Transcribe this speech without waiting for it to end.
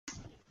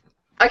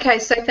Okay,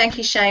 so thank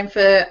you, Shane,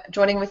 for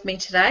joining with me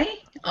today.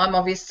 I'm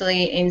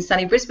obviously in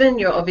sunny Brisbane.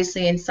 You're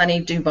obviously in sunny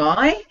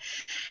Dubai,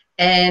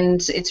 and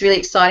it's really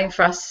exciting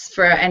for us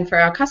and for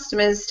our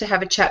customers to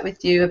have a chat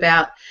with you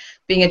about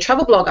being a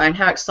travel blogger and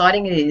how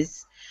exciting it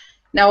is.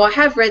 Now, I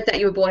have read that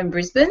you were born in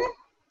Brisbane.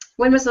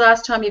 When was the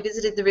last time you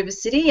visited the River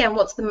City, and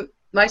what's the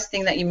most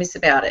thing that you miss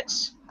about it?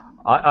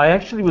 I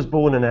actually was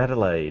born in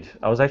Adelaide.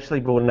 I was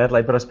actually born in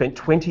Adelaide, but I spent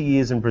 20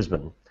 years in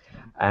Brisbane.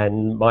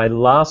 And my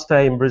last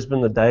day in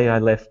Brisbane, the day I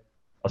left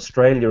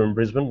Australia in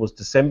Brisbane, was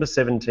December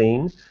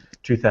 17,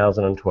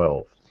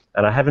 2012.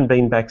 And I haven't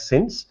been back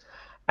since.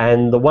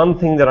 And the one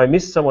thing that I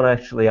miss, someone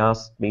actually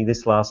asked me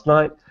this last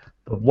night,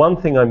 the one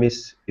thing I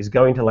miss is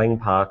going to Lang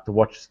Park to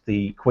watch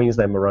the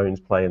Queensland Maroons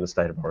play in the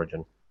State of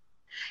Origin.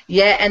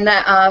 Yeah, and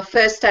that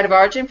first State of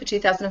Origin for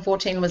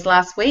 2014 was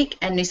last week,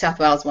 and New South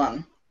Wales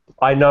won.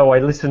 I know, I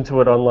listened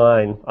to it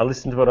online.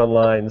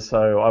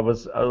 So I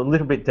was a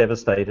little bit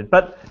devastated.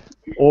 But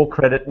all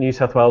credit, New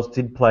South Wales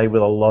did play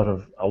with a lot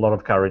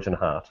of courage and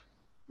heart.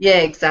 Yeah,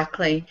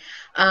 exactly.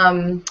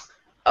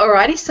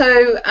 Alrighty,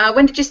 so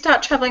when did you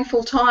start travelling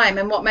full time,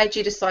 and what made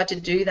you decide to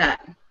do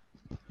that?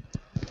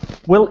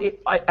 Well,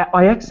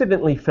 I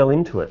accidentally fell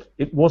into it.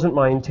 It wasn't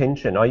my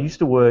intention. I used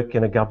to work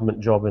in a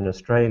government job in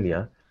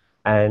Australia,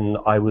 and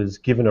I was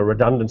given a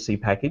redundancy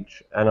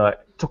package, and I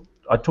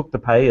took the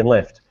pay and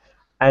left.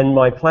 And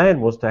my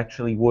plan was to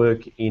actually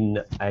work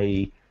in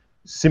a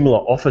similar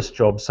office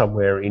job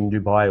somewhere in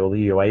Dubai or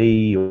the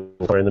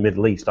UAE or in the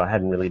Middle East. I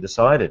hadn't really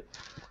decided.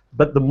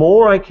 But the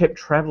more I kept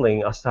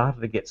traveling, I started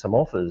to get some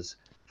offers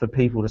for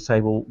people to say,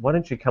 well, why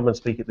don't you come and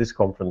speak at this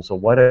conference, or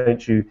why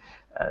don't you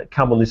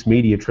come on this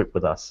media trip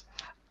with us?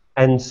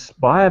 And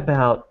by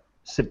about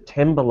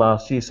September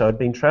last year, so I'd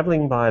been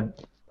traveling by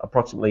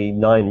approximately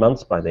 9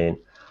 months by then,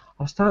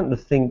 I was starting to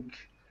think,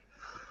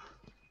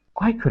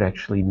 I could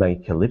actually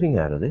make a living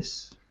out of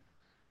this.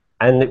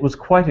 And it was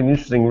quite an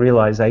interesting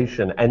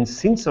realization. And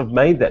since I've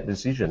made that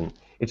decision,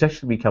 it's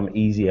actually become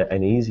easier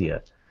and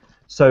easier.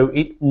 So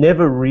it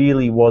never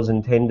really was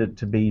intended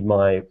to be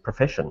my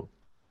profession.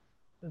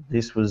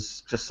 This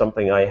was just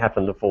something I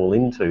happened to fall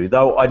into,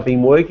 though I'd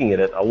been working at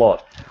it a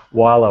lot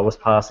while I was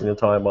passing the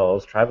time while I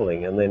was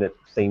traveling, and then it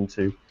seemed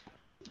to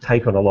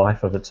take on a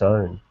life of its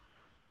own.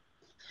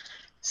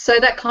 So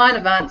that kind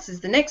of answers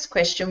the next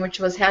question, which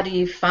was, how do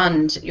you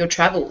fund your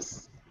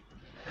travels?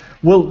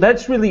 Well,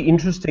 that's really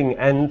interesting,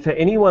 and for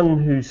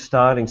anyone who's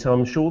starting, so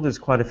I'm sure there's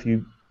quite a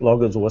few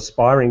bloggers or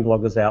aspiring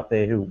bloggers out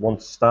there who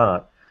want to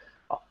start.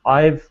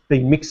 I've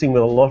been mixing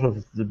with a lot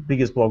of the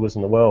biggest bloggers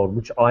in the world,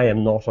 which I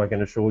am not, I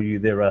can assure you.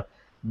 There are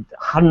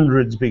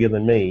hundreds bigger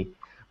than me.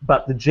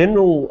 But the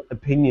general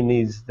opinion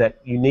is that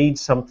you need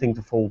something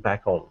to fall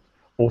back on,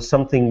 or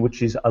something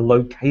which is a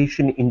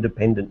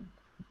location-independent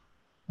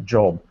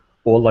job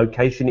or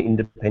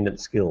location-independent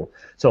skill.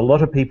 So a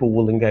lot of people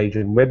will engage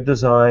in web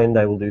design,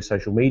 they will do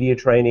social media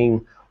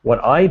training.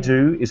 What I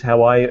do is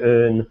how I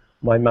earn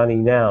my money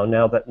now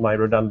that my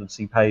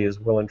redundancy pay is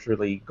well and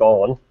truly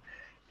gone,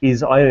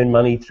 is I earn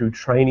money through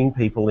training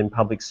people in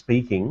public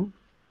speaking,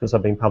 because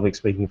I've been public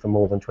speaking for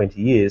more than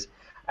 20 years,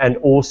 and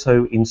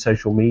also in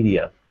social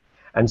media.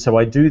 And so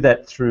I do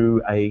that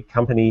through a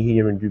company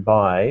here in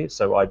Dubai,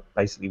 so I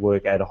basically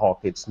work ad hoc.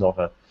 It's not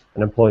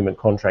an employment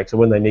contract, so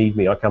when they need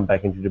me, I come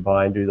back into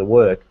Dubai and do the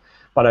work.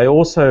 But I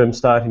also am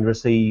starting to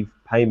receive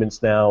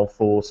payments now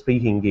for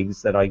speaking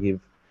gigs that I give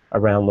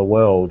around the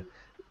world.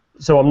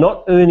 So I'm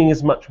not earning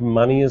as much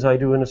money as I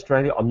do in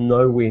Australia. I'm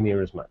nowhere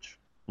near as much,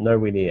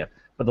 nowhere near.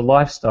 But the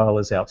lifestyle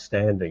is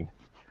outstanding.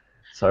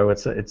 So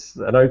it's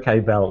an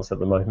okay balance at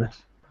the moment.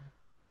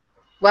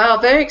 Wow,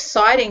 very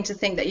exciting to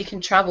think that you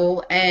can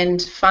travel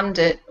and fund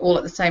it all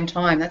at the same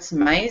time. That's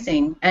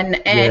amazing. And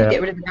Yeah.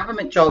 get rid of the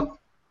government job.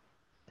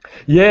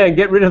 Yeah, and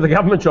get rid of the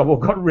government job, or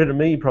got rid of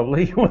me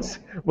probably,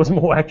 was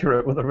more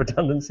accurate with the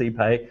redundancy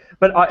pay.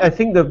 But I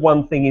think the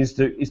one thing is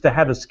to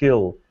have a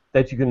skill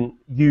that you can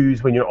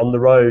use when you're on the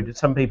road.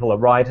 Some people are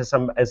writers,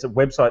 some as a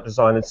website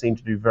designer seem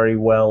to do very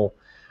well.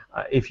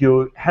 If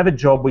you have a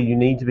job where you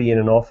need to be in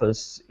an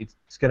office,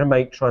 it's going to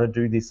make trying to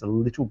do this a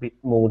little bit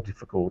more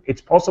difficult.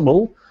 It's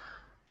possible.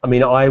 I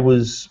mean, I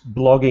was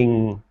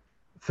blogging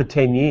for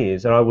 10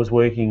 years and I was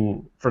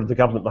working for the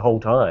government the whole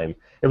time.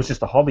 It was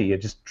just a hobby. I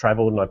just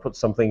traveled and I put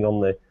something on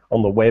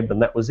the web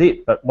and that was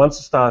it. But once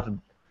I started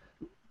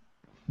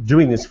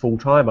doing this full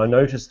time, I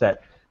noticed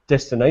that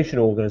destination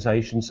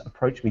organizations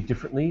approached me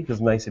differently, because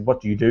they said,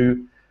 what do you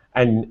do?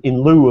 And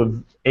in lieu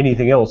of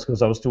anything else,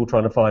 because I was still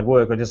trying to find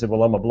work, I just said,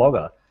 well, I'm a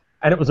blogger.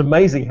 And it was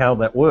amazing how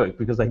that worked,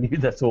 because they knew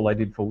that's all I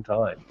did full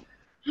time.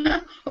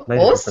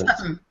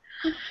 Awesome.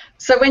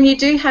 So when you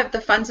do have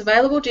the funds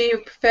available, do you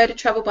prefer to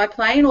travel by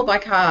plane or by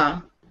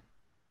car?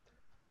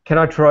 Can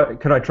I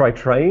try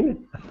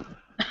train?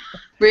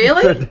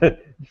 Really?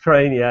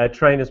 Train, yeah.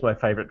 Train is my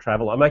favorite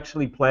travel. I'm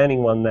actually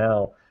planning one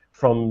now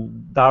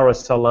from Dar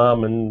es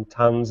Salaam in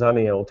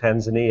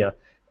Tanzania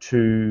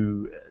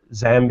to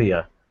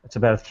Zambia. It's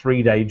about a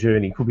 3-day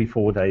journey, could be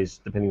 4 days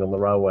depending on the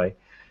railway.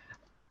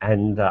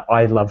 And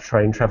I love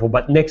train travel,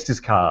 but next is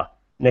car.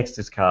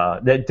 Next's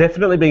car.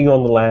 Definitely being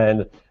on the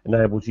land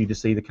enables you to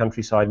see the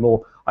countryside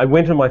more. I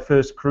went on my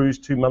first cruise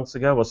 2 months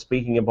ago. I was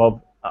speaking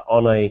above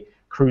on a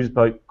cruise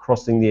boat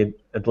crossing the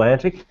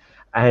Atlantic,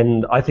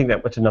 and I think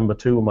that went to number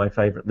 2 on my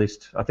favourite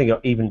list. I think I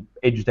even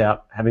edged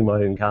out having my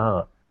own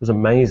car. It was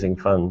amazing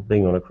fun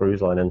being on a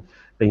cruise line and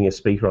being a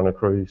speaker on a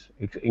cruise.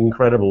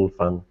 Incredible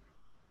fun.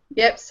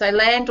 Yep, so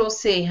land or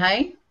sea,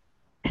 hey?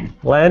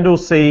 Land or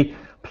sea,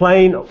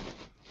 plane.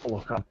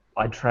 Look,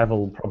 I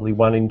travel probably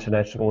 1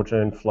 international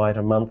return flight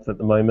a month at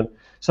the moment,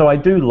 so I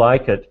do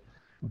like it,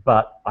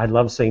 but I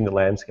love seeing the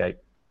landscape,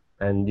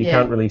 and you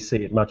can't really see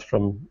it much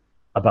from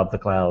above the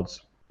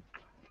clouds.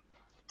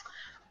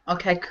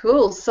 Okay,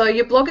 cool. So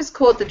your blog is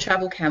called The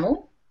Travel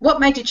Camel.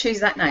 What made you choose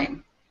that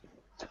name?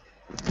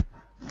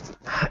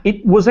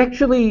 It was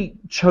actually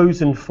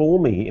chosen for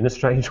me in a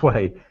strange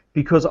way,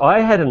 because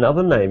I had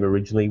another name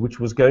originally, which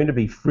was going to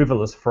be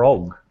Frivolous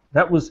Frog.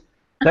 That was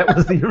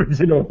the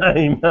original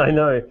name, I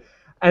know.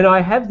 And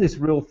I have this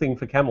real thing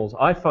for camels.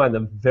 I find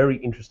them very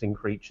interesting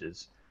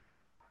creatures.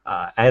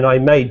 And I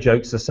made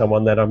jokes to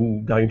someone that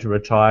I'm going to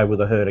retire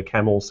with a herd of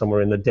camels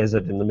somewhere in the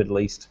desert in the Middle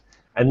East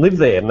and live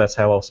there, and that's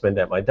how I'll spend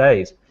out my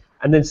days.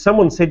 And then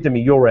someone said to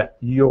me,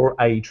 "You're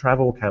a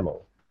travel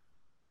camel."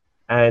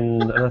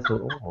 And I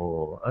thought,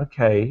 oh,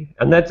 okay.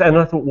 And I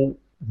thought, well,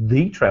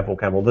 the travel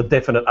camel, the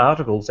definite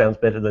article sounds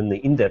better than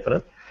the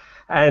indefinite.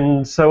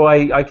 And so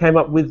I came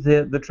up with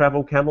the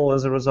travel camel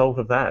as a result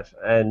of that.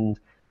 And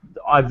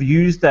I've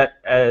used that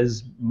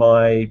as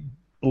my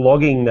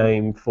blogging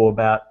name for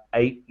about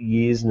 8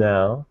 years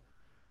now,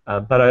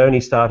 but I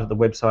only started the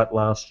website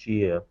last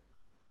year.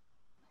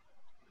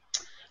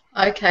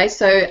 Okay,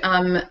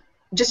 so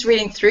just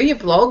reading through your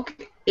blog,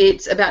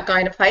 it's about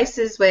going to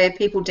places where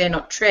people dare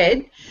not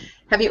tread.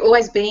 Have you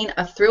always been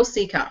a thrill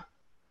seeker?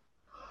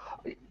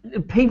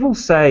 People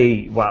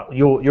say, well,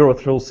 you're a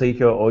thrill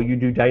seeker or you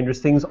do dangerous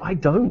things. I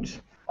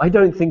don't. I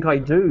don't think I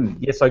do.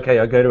 Yes, okay,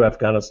 I go to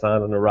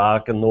Afghanistan and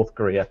Iraq and North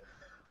Korea,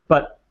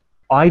 but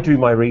I do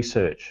my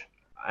research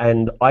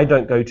and I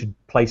don't go to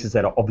places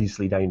that are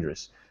obviously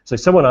dangerous. So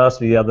someone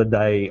asked me the other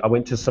day, I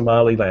went to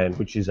Somaliland,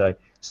 which is a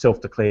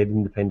self-declared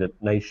independent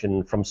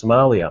nation from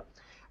Somalia,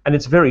 and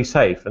it's very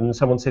safe. And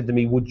someone said to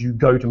me, would you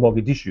go to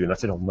Mogadishu? And I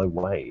said, oh, no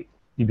way.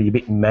 You'd be a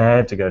bit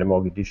mad to go to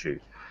Mogadishu.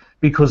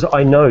 Because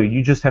I know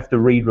you just have to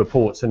read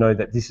reports to know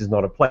that this is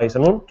not a place.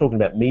 And I'm not talking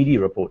about media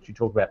reports. You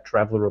talk about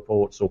traveller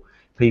reports or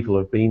people who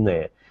have been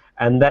there.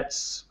 And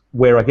that's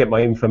where I get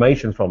my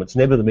information from. It's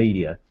never the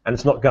media, and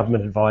it's not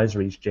government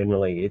advisories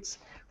generally. It's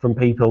from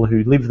people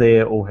who live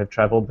there or have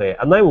travelled there,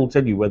 and they will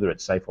tell you whether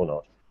it's safe or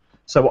not.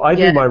 So I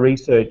do my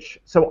research.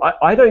 So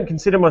I don't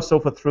consider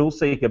myself a thrill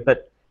seeker,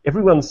 but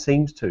everyone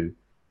seems to.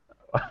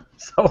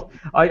 So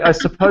I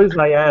suppose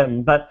I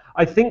am, but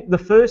I think the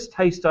first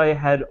taste I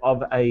had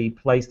of a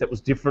place that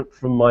was different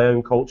from my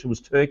own culture was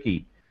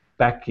Turkey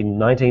back in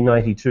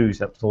 1992,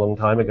 so that was a long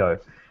time ago.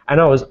 And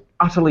I was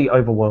utterly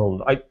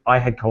overwhelmed. I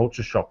had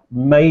culture shock,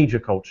 major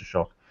culture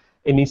shock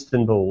in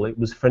Istanbul. It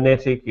was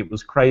frenetic, it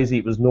was crazy,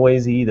 it was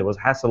noisy, there was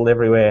hassle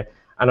everywhere,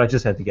 and I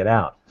just had to get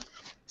out.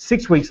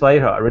 6 weeks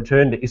later, I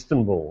returned to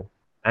Istanbul,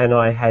 and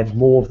I had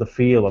more of the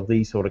feel of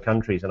these sort of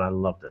countries, and I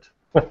loved it.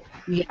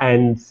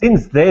 And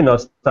since then I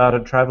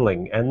started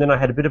traveling, and then I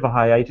had a bit of a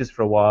hiatus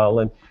for a while,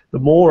 and the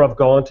more I've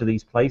gone to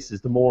these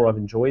places, the more I've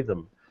enjoyed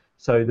them.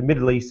 So the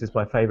Middle East is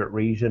my favorite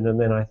region, and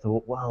then I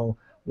thought, well,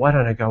 why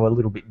don't I go a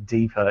little bit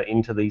deeper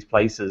into these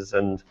places?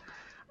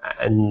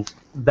 And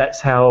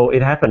that's how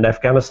it happened.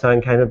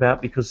 Afghanistan came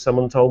about because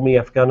someone told me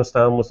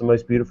Afghanistan was the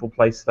most beautiful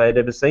place they had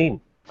ever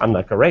seen. And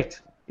they're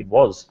correct. It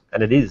was,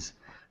 and it is.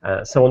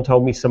 Someone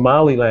told me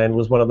Somaliland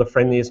was one of the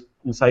friendliest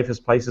and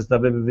safest places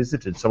they've ever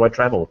visited, so I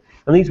travelled.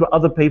 And these were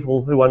other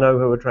people who I know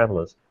who are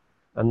travellers,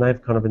 and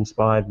they've kind of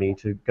inspired me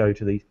to go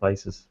to these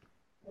places.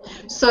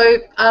 So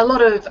a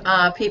lot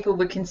of people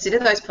would consider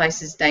those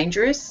places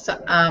dangerous.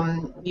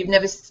 You've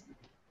never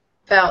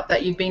felt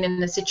that you've been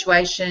in a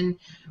situation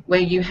where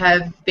you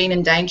have been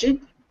endangered?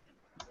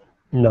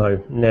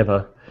 No,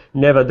 never.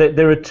 Never.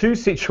 There are two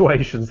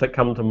situations that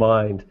come to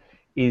mind.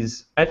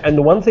 And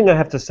the one thing I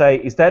have to say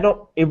is that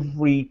not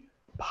every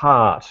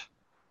part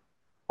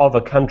of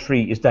a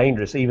country is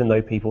dangerous, even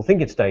though people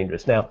think it's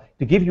dangerous. Now,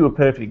 to give you a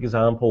perfect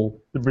example,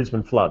 the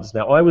Brisbane floods.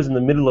 Now, I was in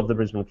the middle of the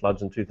Brisbane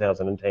floods in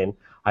 2010.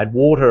 I had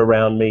water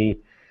around me.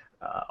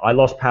 I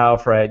lost power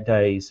for 8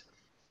 days.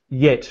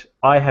 Yet,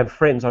 I have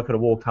friends, I could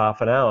have walked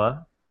half an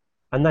hour,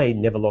 and they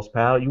never lost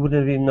power. You wouldn't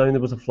have even known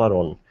there was a flood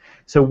on.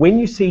 So when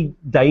you see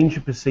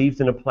danger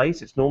perceived in a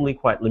place, it's normally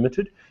quite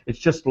limited. It's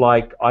just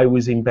like I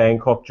was in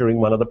Bangkok during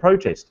one of the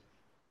protests.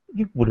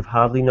 You would have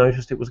hardly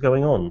noticed it was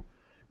going on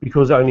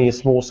because only a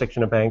small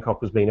section of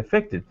Bangkok was being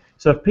affected.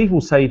 So if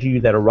people say to you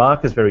that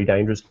Iraq is very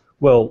dangerous,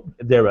 well,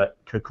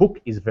 Kirkuk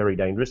is very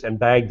dangerous, and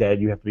Baghdad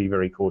you have to be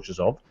very cautious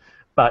of.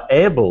 But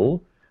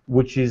Erbil,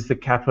 which is the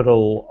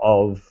capital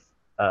of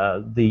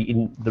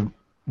the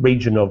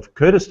region of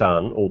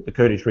Kurdistan, or the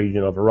Kurdish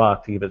region of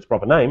Iraq, to give it its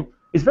proper name,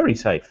 is very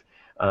safe.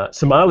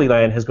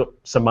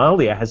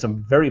 Somalia has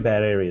some very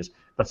bad areas,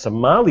 but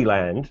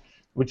Somaliland,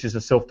 which is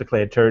a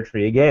self-declared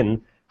territory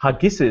again,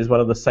 Hargeisa is one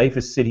of the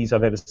safest cities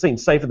I've ever seen,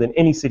 safer than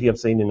any city I've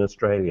seen in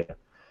Australia.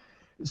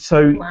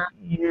 So Wow.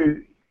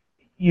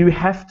 you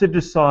have to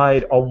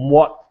decide on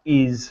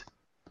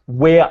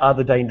where are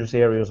the dangerous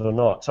areas or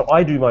not. So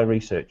I do my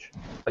research.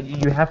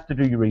 You have to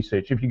do your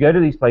research. If you go to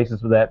these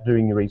places without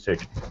doing your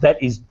research,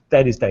 that is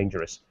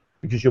dangerous,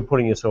 because you're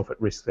putting yourself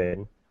at risk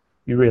then.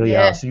 You really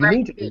are. Yeah, So you great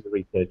need to do tip. the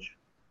research.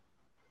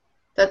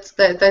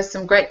 There's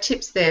some great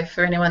tips there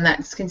for anyone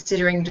that's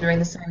considering doing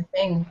the same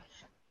thing.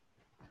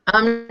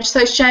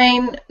 So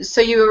Shane,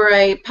 so you are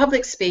a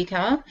public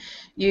speaker.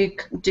 You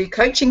do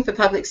coaching for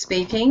public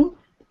speaking.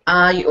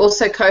 You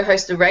also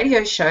co-host a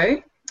radio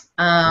show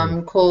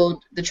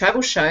called The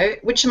Travel Show.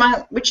 Which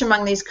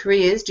among these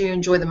careers do you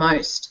enjoy the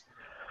most?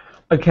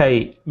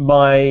 Okay,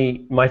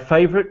 my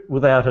favourite,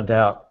 without a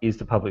doubt, is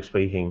the public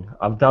speaking.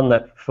 I've done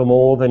that for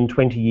more than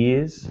 20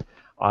 years.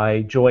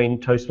 I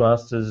joined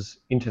Toastmasters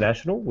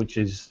International, which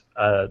is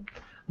a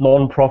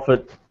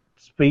non-profit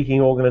speaking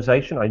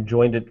organisation. I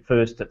joined it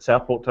first at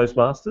Southport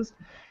Toastmasters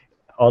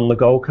on the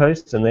Gold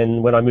Coast, and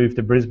then when I moved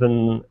to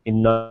Brisbane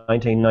in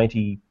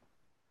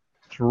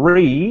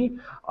 1993,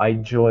 I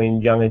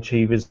joined Young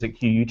Achievers at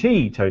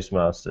QUT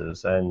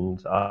Toastmasters,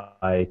 and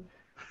I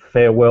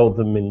farewelled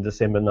them in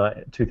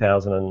December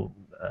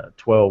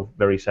 2012,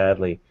 very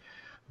sadly.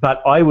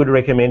 But I would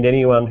recommend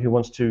anyone who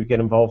wants to get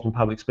involved in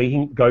public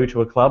speaking, go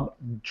to a club,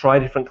 try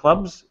different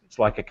clubs. It's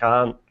like a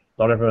car.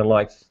 Not everyone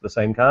likes the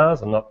same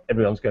cars, and not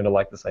everyone's going to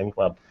like the same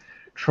club.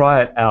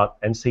 Try it out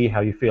and see how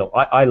you feel.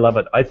 I love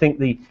it. I think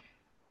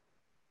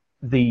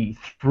the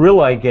thrill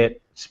I get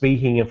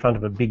speaking in front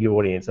of a big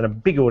audience, and a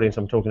big audience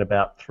I'm talking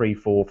about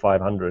 300, 400,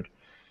 500,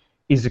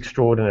 is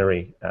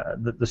extraordinary.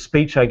 The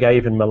speech I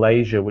gave in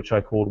Malaysia, which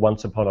I called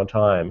Once Upon a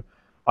Time,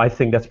 I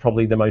think that's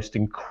probably the most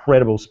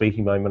incredible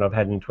speaking moment I've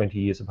had in 20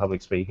 years of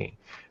public speaking.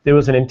 There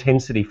was an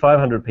intensity,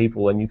 500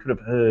 people, and you could have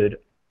heard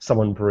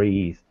someone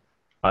breathe.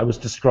 I was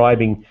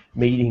describing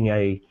meeting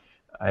a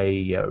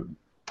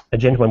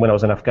gentleman when I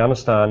was in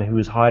Afghanistan who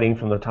was hiding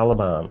from the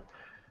Taliban,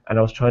 and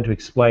I was trying to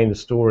explain the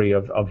story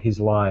of his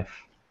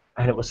life,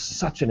 and it was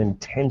such an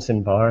intense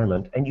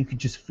environment, and you could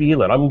just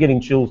feel it. I'm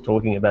getting chills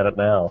talking about it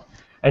now.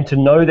 And to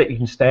know that you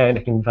can stand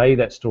and convey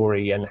that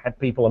story and have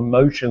people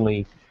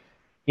emotionally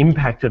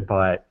impacted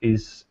by it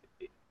it's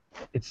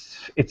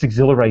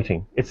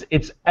exhilarating.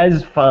 It's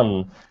as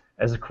fun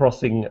as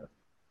crossing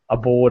a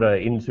border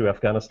into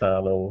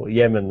Afghanistan or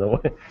Yemen or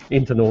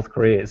into North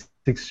Korea. It's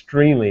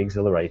extremely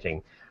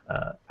exhilarating.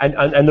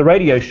 And the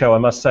radio show, I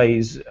must say,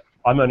 is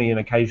I'm only an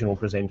occasional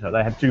presenter.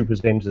 They have two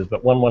presenters,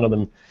 but one of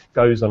them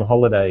goes on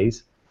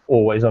holidays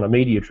or is on a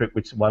media trip,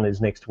 which one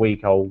is next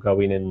week. I'll go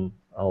in and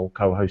I'll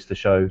co-host the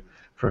show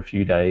for a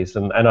few days,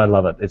 and I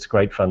love it. It's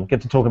great fun.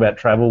 Get to talk about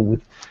travel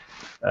with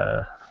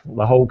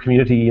the whole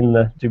community in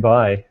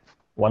Dubai.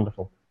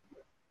 Wonderful.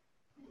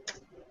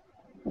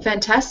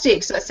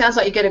 Fantastic. So it sounds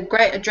like you get a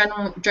great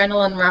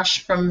adrenaline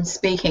rush from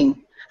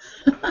speaking.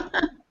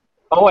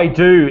 Oh, I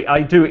do.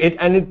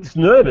 And it's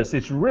nervous.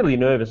 It's really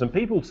nervous. And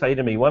people say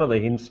to me, one of the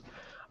hints,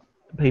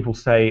 people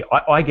say,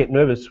 I get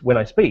nervous when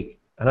I speak.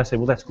 And I say,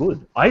 well, that's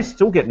good. I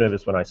still get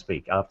nervous when I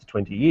speak after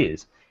 20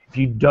 years. If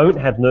you don't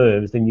have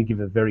nerves, then you give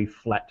a very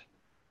flat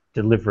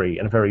delivery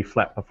and a very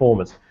flat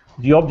performance.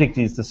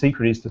 The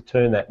secret is to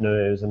turn that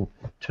nerves and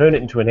turn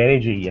it into an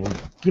energy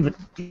and give it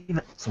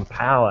some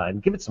power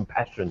and give it some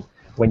passion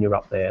when you're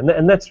up there.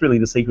 And that's really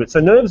the secret.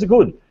 So nerves are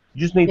good. You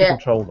just need to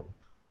control them.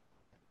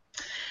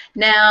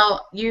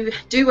 Now, you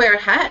do wear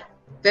a hat,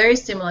 very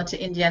similar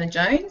to Indiana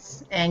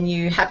Jones, and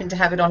you happen to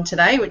have it on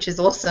today, which is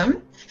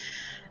awesome.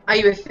 Are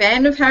you a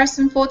fan of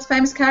Harrison Ford's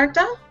famous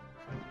character?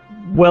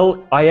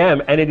 Well, I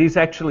am, and it is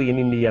actually an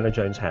Indiana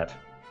Jones hat.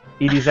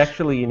 It is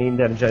actually an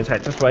Indiana Jones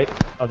hat. Just wait,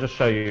 I'll just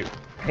show you.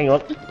 Hang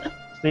on,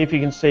 see if you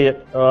can see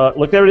it.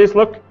 Look, there it is,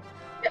 look.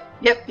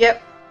 Yep.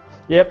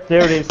 Yep,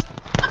 there it is.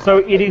 So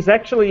it is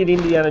actually an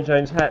Indiana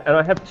Jones hat, and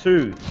I have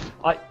two.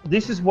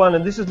 This is one,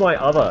 and this is my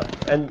other,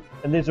 and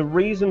there's a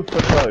reason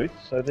for both.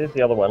 So there's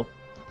the other one.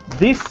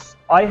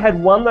 I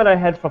had one that I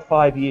had for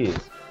 5 years,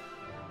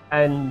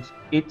 and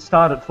it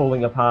started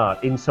falling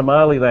apart. In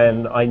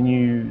Somaliland, I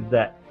knew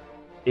that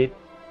it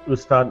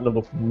was starting to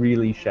look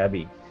really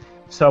shabby.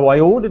 So I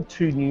ordered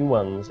two new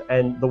ones,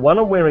 and the one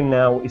I'm wearing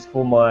now is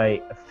for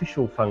my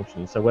official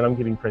function. So when I'm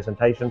giving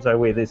presentations, I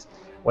wear this.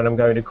 When I'm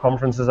going to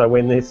conferences, I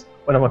wear this.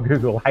 When I'm on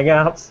Google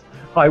Hangouts,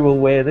 I will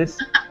wear this.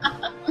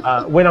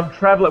 When I'm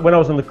traveling, when I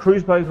was on the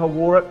cruise boat, I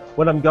wore it.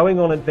 When I'm going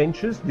on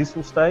adventures, this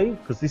will stay,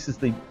 because this is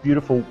the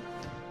beautiful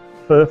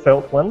fur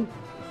felt one.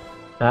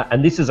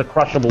 And this is a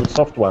crushable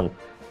soft one.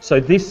 So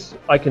this,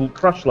 I can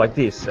crush like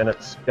this, and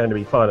it's going to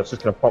be fine. It's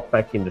just going to pop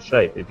back into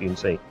shape, if you can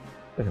see.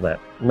 Look at that.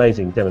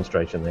 Amazing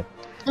demonstration there.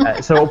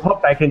 So it'll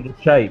pop back into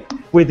shape.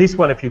 Where this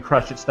one, if you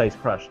crush, it stays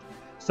crushed.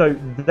 So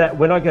that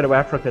when I go to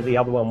Africa, the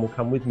other one will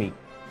come with me.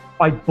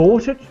 I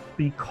bought it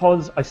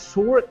because I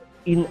saw it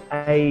in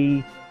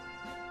a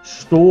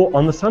store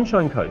on the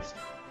Sunshine Coast.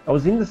 I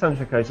was in the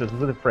Sunshine Coast, I was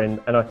with a friend,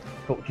 and I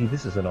thought, gee,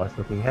 this is a nice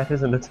looking hat,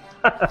 isn't it?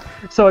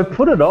 So I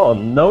put it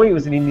on, knowing it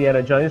was an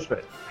Indiana Jones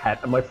hat,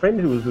 and my friend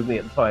who was with me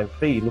at the time,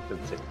 Fee, looked at it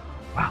and said,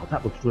 wow,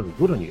 that looks really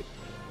good on you.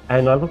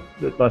 And I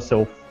looked at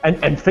myself,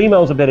 and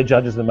females are better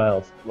judges than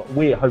males.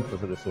 We're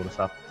hopeless at this sort of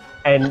stuff.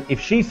 And if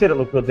she said it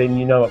looked good, then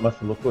you know it must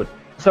have looked good.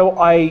 So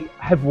I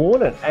have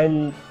worn it,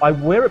 and I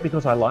wear it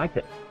because I like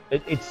it.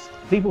 It's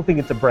people think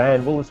it's a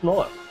brand. Well, it's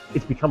not.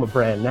 It's become a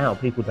brand now.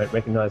 People don't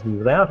recognise me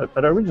without it,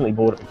 but I originally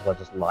bought it because I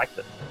just liked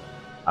it.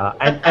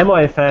 And am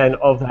I a fan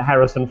of the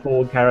Harrison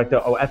Ford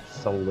character? Oh,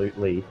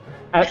 absolutely.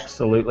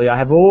 Absolutely. I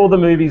have all the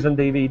movies on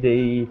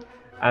DVD,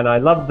 and I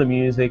love the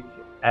music,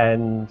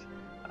 and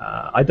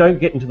I don't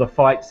get into the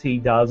fights he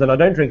does, and I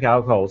don't drink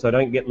alcohol, so I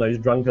don't get in those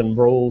drunken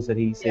brawls that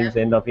he seems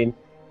to end up in.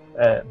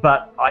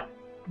 But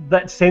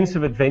that sense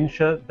of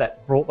adventure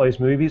that brought those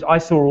movies, I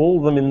saw all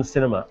of them in the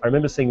cinema. I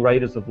remember seeing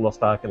Raiders of the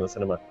Lost Ark in the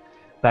cinema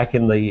back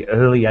in the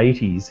early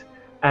 80s,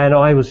 and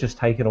I was just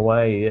taken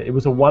away. It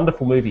was a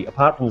wonderful movie,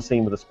 apart from the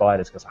scene with the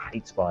spiders, because I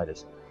hate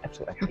spiders.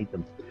 Absolutely hate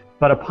them.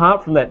 But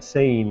apart from that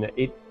scene,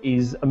 it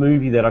is a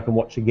movie that I can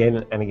watch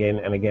again and again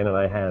and again, and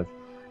I have.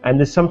 And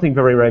there's something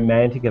very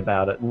romantic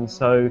about it. And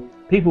so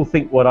people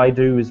think what I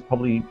do is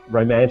probably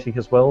romantic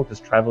as well,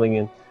 just traveling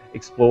and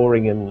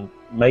exploring and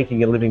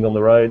making a living on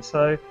the road.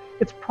 So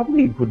it's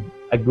probably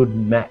a good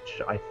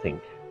match, I think.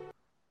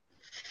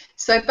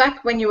 So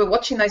back when you were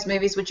watching those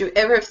movies, would you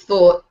ever have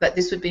thought that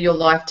this would be your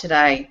life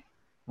today?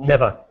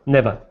 Never,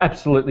 never,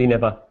 absolutely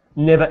never,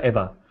 never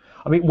ever.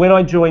 I mean, when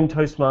I joined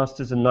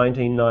Toastmasters in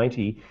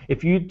 1990,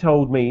 if you'd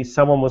told me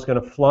someone was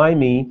going to fly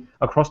me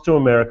across to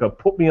America,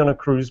 put me on a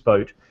cruise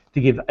boat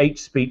to give 8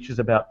 speeches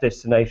about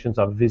destinations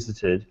I've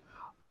visited,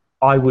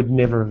 I would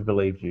never have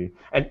believed you.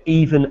 And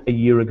even a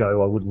year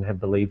ago, I wouldn't have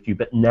believed you.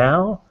 But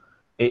now,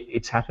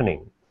 it's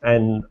happening.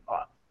 And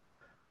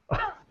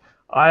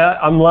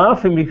I'm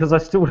laughing because I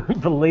still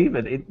don't believe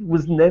it. It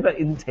was never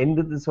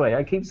intended this way.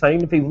 I keep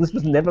saying to people, this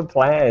was never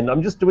planned.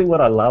 I'm just doing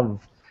what I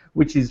love,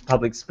 which is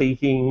public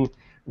speaking,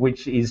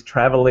 which is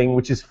traveling,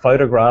 which is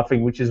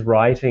photographing, which is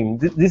writing.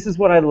 This is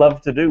what I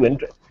love to do,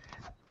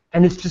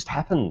 and it's just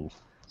happened.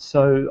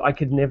 So I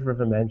could never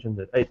have imagined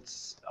it.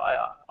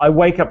 I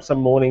wake up some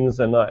mornings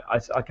and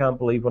I can't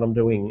believe what I'm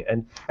doing,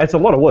 and it's a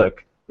lot of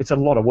work. It's a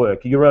lot of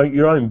work. You're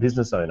your own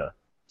business owner,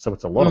 so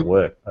it's a lot of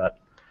work, but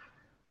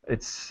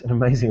it's an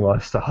amazing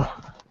lifestyle.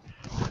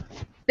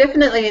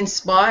 Definitely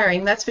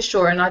inspiring, that's for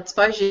sure. And I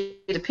suppose you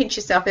need to pinch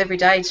yourself every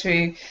day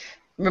to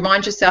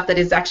remind yourself that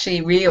it's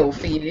actually real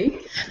for you.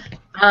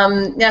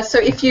 Now, so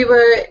if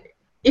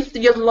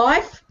your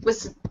life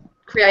was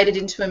created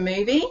into a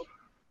movie,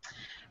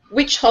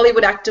 which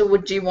Hollywood actor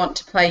would you want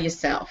to play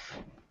yourself?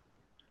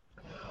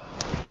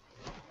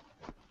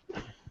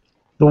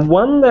 The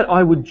one that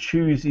I would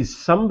choose is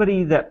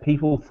somebody that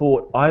people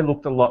thought I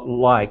looked a lot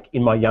like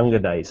in my younger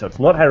days. So it's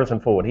not Harrison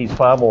Ford. He's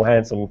far more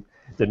handsome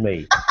than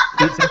me.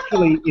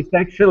 It's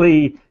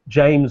actually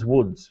James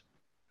Woods.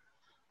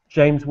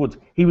 James Woods.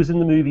 He was in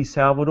the movie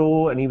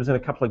Salvador, and he was in a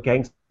couple of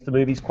gangster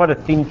movies. Quite a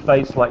thin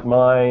face like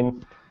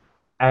mine.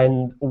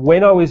 And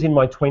when I was in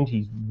my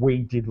 20s, we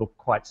did look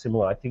quite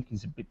similar. I think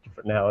he's a bit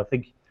different now. I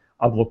think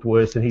I've looked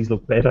worse and he's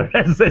looked better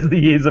as the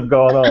years have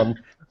gone on.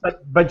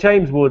 But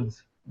James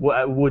Woods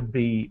would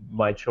be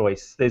my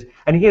choice.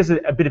 And he has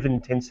a bit of an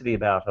intensity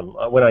about him.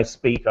 When I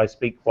speak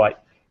quite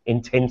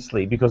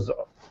intensely because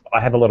I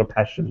have a lot of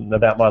passion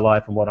about my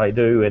life and what I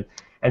do.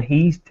 And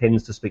he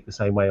tends to speak the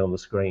same way on the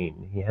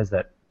screen. He has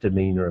that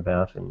demeanour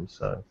about him.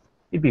 So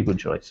he'd be a good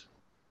choice.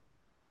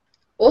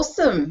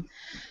 Awesome.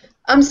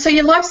 So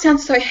your life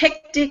sounds so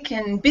hectic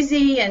and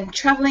busy and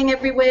traveling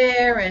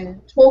everywhere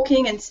and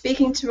talking and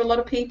speaking to a lot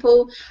of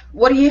people.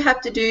 What do you have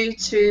to do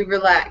to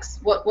relax?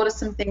 What are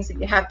some things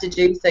that you have to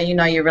do so you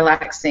know you're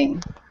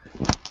relaxing?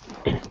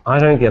 I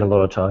don't get a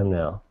lot of time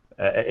now.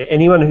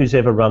 Anyone who's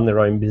ever run their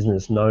own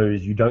business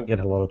knows you don't get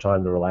a lot of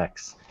time to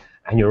relax,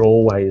 and you're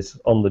always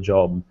on the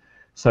job.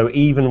 So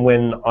even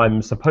when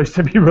I'm supposed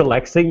to be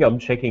relaxing, I'm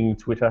checking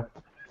Twitter.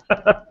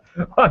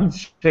 I'm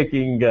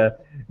checking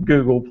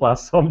Google+,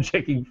 I'm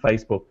checking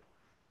Facebook.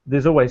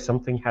 There's always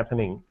something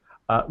happening.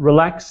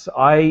 Relax,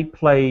 I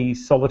play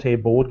solitaire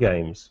board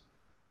games.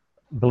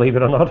 Believe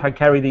it or not, I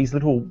carry these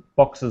little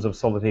boxes of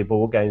solitaire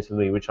board games with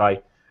me, which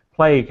I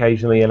play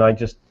occasionally, and I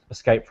just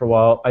escape for a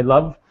while. I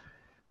love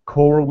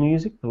choral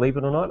music, believe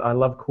it or not. I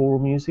love choral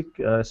music,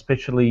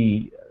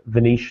 especially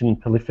Venetian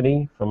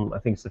polyphony from, I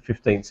think it's the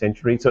 15th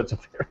century, so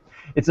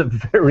it's a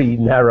very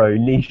narrow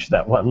niche,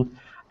 that one.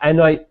 And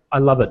I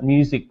love it.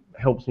 Music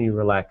helps me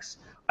relax.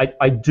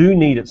 I do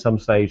need at some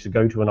stage to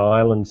go to an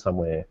island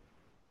somewhere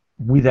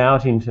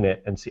without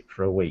internet and sit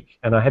for a week.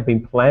 And I have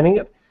been planning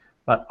it,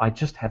 but I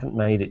just haven't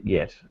made it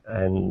yet.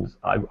 And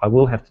I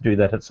will have to do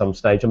that at some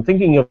stage. I'm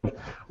thinking of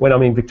when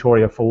I'm in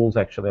Victoria Falls,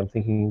 actually. I'm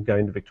thinking of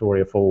going to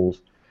Victoria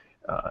Falls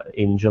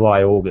in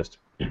July, August.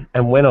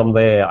 And when I'm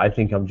there, I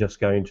think I'm just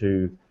going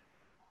to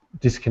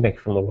disconnect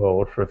from the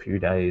world for a few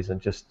days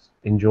and just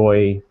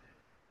enjoy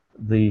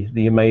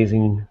the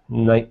amazing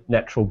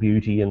natural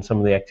beauty and some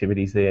of the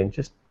activities there, and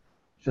just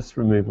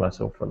remove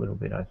myself for a little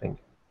bit, I think.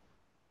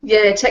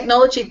 Yeah,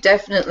 technology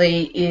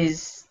definitely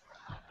is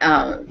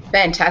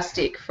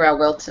fantastic for our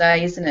world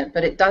today, isn't it?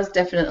 But it does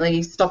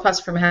definitely stop us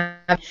from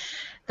having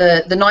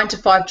the 9 to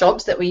 5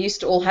 jobs that we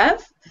used to all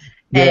have,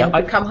 Yeah, and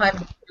could come home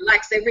and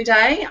relax every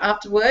day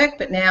after work.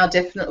 But now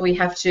definitely we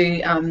have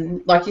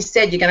to, like you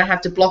said, you're going to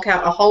have to block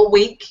out a whole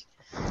week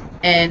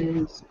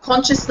and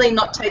consciously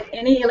not take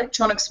any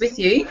electronics with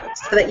you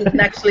so that you can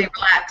actually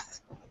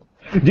relax.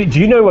 do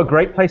you know a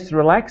great place to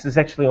relax is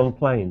actually on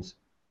planes?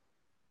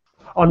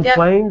 On Yep.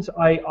 planes,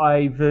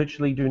 I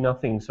virtually do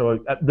nothing. So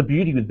the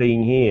beauty with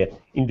being here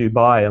in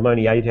Dubai, I'm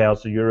only 8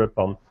 hours to Europe,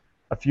 I'm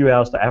a few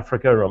hours to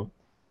Africa, I'm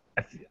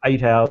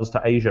 8 hours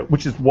to Asia,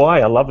 which is why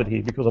I love it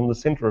here, because I'm the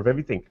center of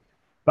everything.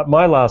 But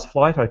my last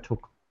flight I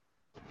took,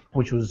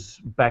 which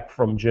was back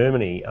from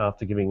Germany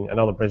after giving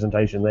another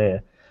presentation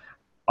there,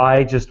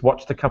 I just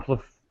watched a couple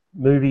of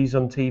movies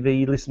on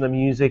TV, listened to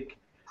music,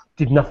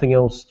 did nothing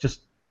else,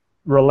 just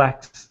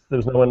relaxed. There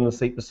was no one in the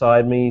seat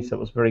beside me, so it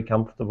was very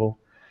comfortable.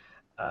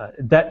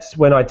 That's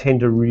when I tend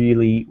to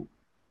really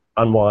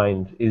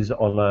unwind, is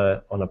on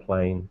a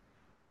plane.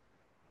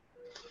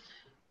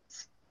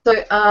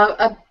 So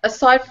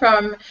aside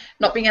from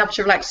not being able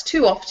to relax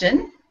too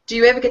often, do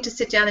you ever get to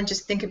sit down and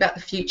just think about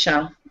the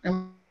future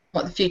and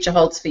what the future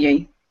holds for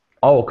you?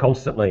 Oh,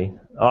 constantly.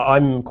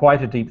 I'm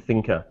quite a deep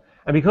thinker.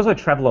 And because I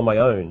travel on my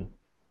own,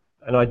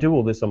 and I do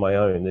all this on my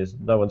own, there's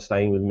no one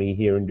staying with me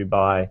here in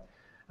Dubai,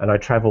 and I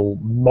travel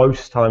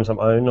most times on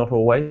my own, not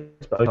always,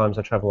 but most times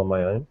I travel on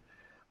my own,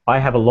 I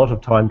have a lot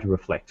of time to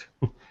reflect.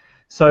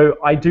 So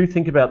I do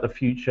think about the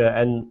future,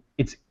 and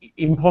it's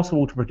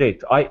impossible to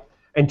predict.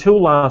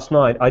 Until last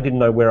night, I didn't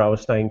know where I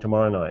was staying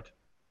tomorrow night.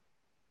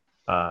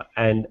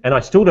 And I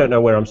still don't know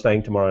where I'm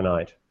staying tomorrow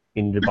night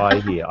in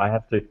Dubai here. I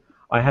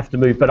have to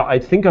move, but I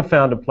think I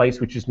found a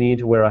place which is near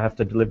to where I have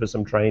to deliver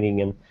some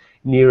training and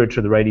nearer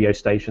to the radio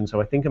station,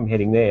 so I think I'm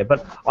heading there.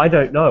 But I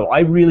don't know.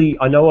 I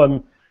know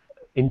I'm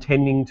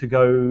intending to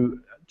go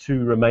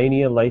to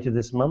Romania later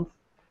this month,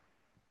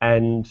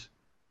 and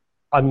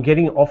I'm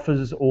getting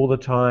offers all the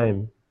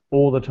time.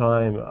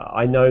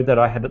 I know that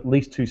I have at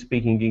least 2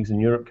 speaking gigs in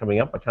Europe coming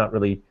up. I can't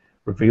really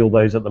reveal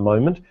those at the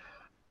moment.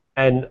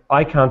 And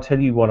I can't tell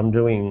you what I'm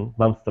doing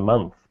month to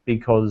month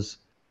because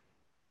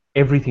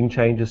everything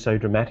changes so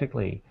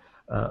dramatically.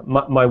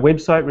 My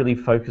website really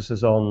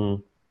focuses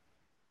on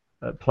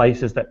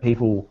places that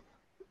people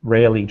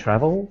rarely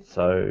travel.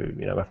 So,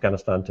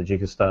 Afghanistan,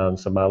 Tajikistan,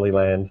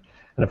 Somaliland,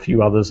 and a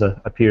few others are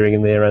appearing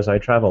in there as I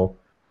travel.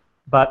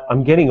 But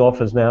I'm getting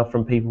offers now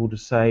from people to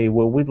say,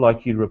 well, we'd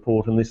like you to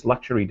report on this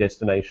luxury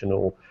destination,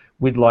 or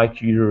we'd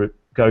like you to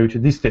go to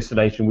this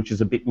destination, which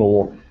is a bit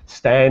more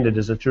standard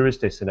as a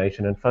tourist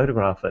destination, and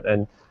photograph it.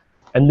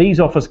 And these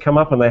offers come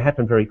up and they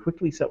happen very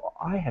quickly, so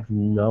I have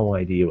no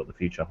idea what the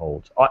future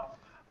holds.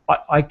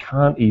 I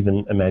can't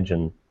even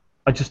imagine.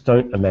 I just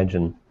don't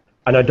imagine.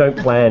 And I don't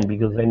plan,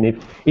 because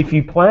then if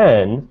you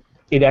plan,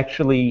 it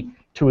actually,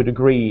 to a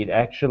degree, it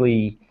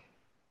actually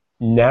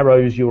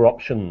narrows your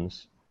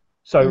options.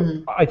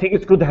 So I think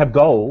it's good to have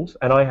goals,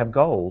 and I have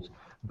goals,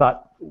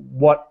 but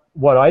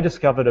what I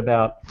discovered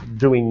about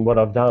doing what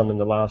I've done in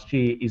the last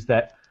year is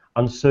that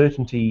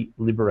uncertainty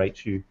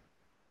liberates you.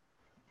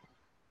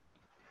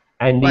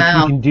 And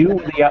Wow.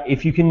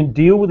 if you can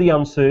deal with the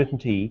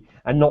uncertainty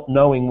and not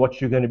knowing what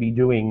you're going to be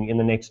doing in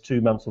the next 2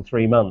 months or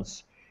 3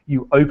 months,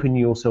 you open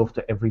yourself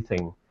to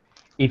everything.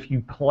 If you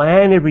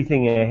plan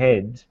everything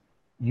ahead,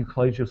 you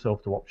close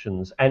yourself to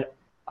options. And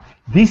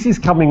this is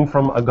coming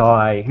from a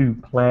guy who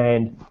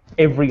planned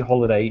every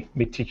holiday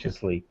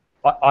meticulously.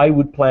 I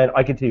would plan,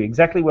 I could tell you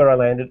exactly where I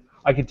landed,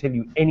 I could tell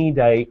you any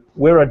day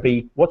where I'd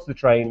be, what's the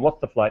train,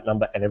 what's the flight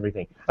number, and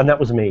everything. And that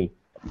was me.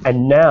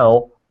 And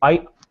now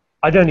I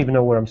don't even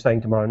know where I'm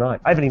staying tomorrow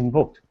night. I haven't even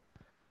booked.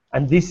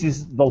 And this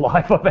is the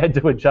life I've had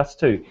to adjust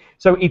to.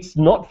 So it's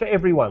not for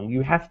everyone.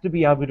 You have to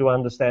be able to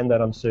understand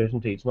that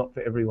uncertainty. It's not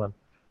for everyone.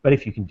 But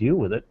if you can deal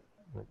with it,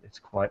 it's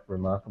quite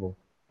remarkable.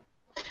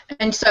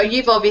 And so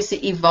you've obviously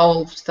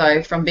evolved,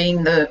 though, from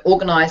being the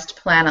organised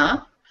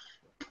planner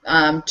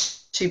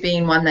to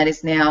being one that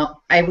is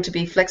now able to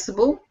be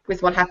flexible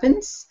with what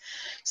happens.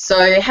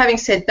 So having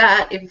said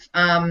that, if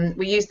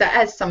we use that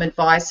as some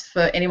advice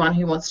for anyone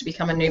who wants to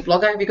become a new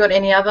blogger, have you got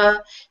any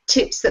other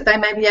tips that they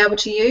may be able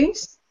to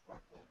use?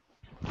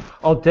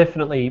 Oh,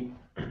 definitely.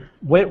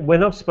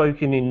 When I've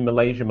spoken in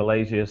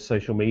Malaysia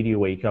Social Media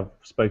Week, I've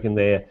spoken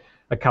there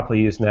a couple of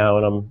years now,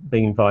 and I'm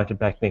being invited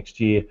back next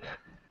year.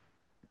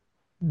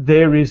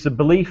 There is a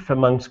belief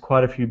amongst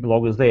quite a few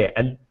bloggers there,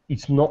 and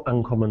it's not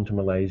uncommon to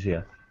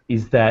Malaysia,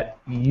 is that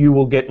you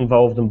will get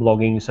involved in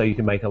blogging so you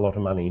can make a lot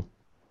of money.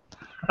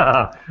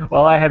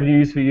 Well, I have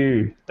news for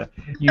you.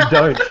 You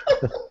don't.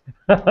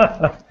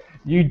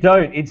 You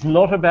don't. It's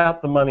not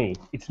about the money.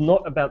 It's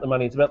not about the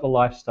money. It's about the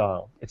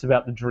lifestyle. It's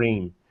about the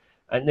dream.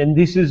 And then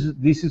this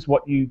is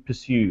what you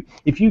pursue.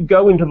 If you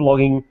go into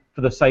blogging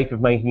for the sake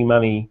of making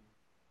money,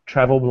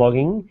 travel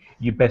blogging,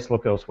 you best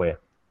look elsewhere.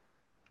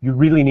 You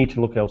really need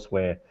to look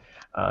elsewhere.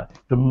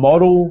 The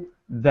model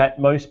that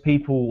most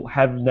people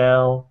have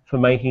now for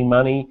making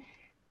money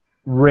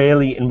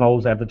rarely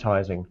involves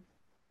advertising.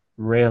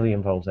 Rarely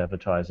involves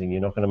advertising.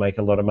 You're not going to make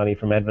a lot of money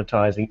from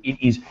advertising. It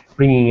is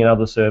bringing in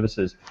other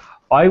services.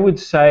 I would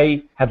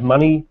say have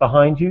money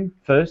behind you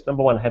first.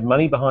 Number one, have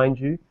money behind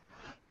you.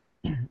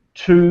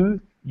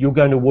 Two, you're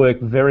going to work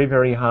very,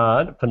 very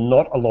hard for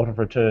not a lot of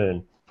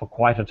return for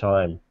quite a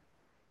time.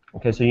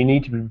 Okay, so you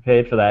need to be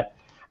prepared for that.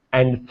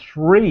 And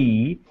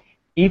three,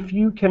 if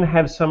you can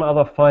have some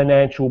other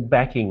financial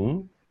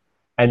backing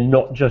and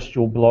not just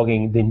your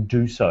blogging, then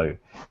do so.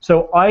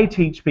 So I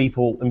teach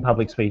people in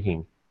public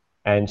speaking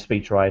and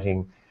speech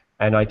writing,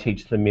 and I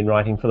teach them in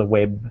writing for the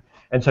web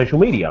and social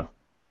media.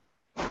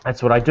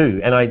 That's what I do.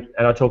 And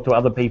I talk to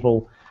other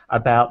people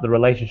about the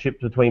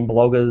relationship between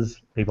bloggers,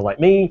 people like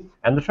me,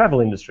 and the travel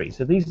industry.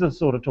 So these are the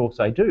sort of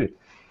talks I do.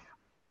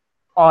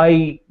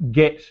 I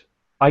get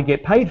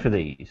paid for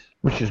these,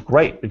 which is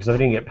great, because if I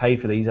didn't get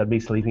paid for these, I'd be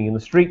sleeping in the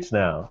streets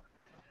now.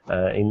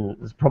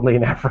 Probably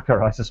in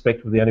Africa, I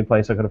suspect, was the only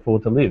place I could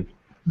afford to live.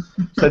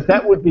 So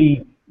that would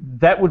be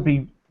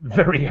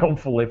very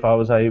helpful if I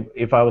was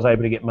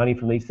able to get money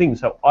from these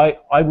things. So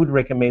I would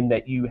recommend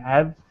that you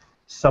have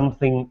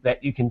something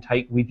that you can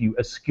take with you,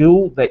 a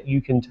skill that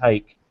you can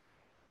take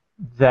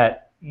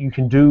that you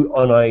can do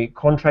on a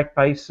contract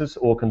basis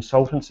or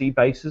consultancy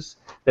basis,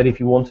 that if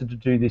you wanted to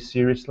do this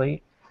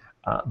seriously,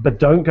 but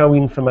don't go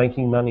in for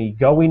making money.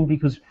 Go in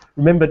because,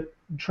 remember,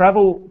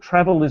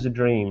 travel is a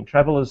dream.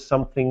 Travel is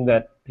something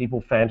that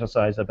people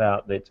fantasize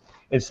about.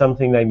 It's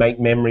something they make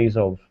memories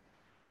of.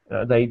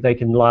 They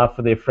can laugh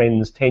with their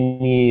friends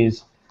 10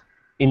 years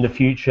in the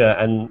future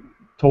and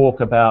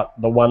talk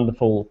about the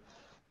wonderful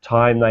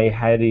time they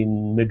had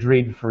in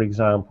Madrid, for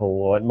example,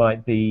 or it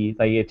might be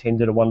they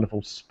attended a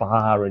wonderful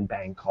spa in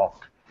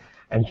Bangkok,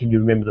 and can you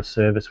remember the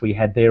service we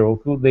had there? Or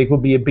there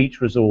could be a beach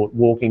resort,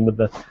 walking with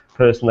the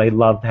person they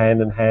loved hand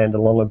in hand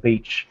along a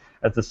beach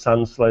as the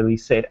sun slowly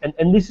set.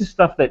 And this is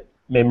stuff that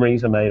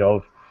memories are made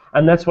of,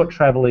 and that's what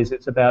travel is.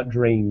 It's about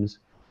dreams,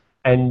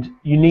 and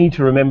you need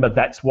to remember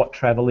that's what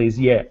travel is.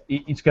 Yeah,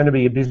 it's going to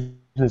be a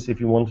business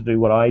if you want to do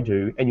what I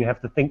do, and you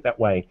have to think that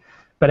way.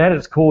 But at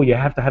its core, you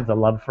have to have the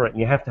love for it, and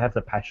you have to have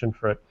the passion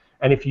for it.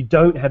 And if you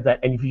don't have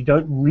that, and if you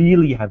don't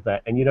really have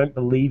that, and you don't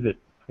believe it,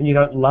 and you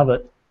don't love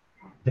it,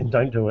 then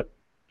don't do it.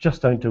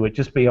 Just don't do it.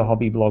 Just be a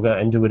hobby blogger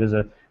and do it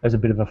as a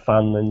bit of a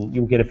fun, and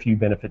you'll get a few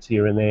benefits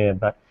here and there.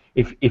 But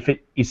if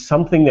it is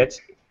something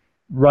that's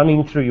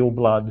running through your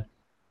blood,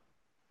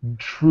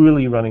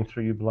 truly running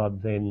through your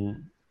blood,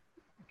 then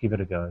give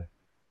it a go.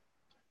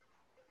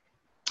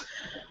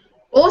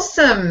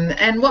 Awesome.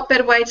 And what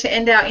better way to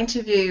end our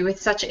interview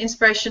with such an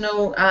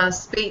inspirational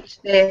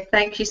speech there.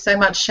 Thank you so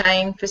much,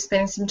 Shane, for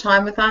spending some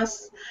time with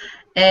us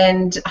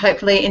and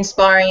hopefully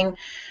inspiring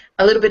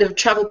a little bit of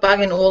travel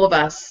bug in all of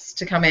us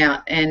to come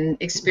out and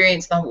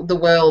experience the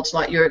world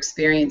like you're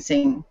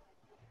experiencing.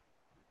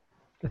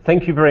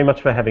 Thank you very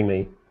much for having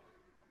me.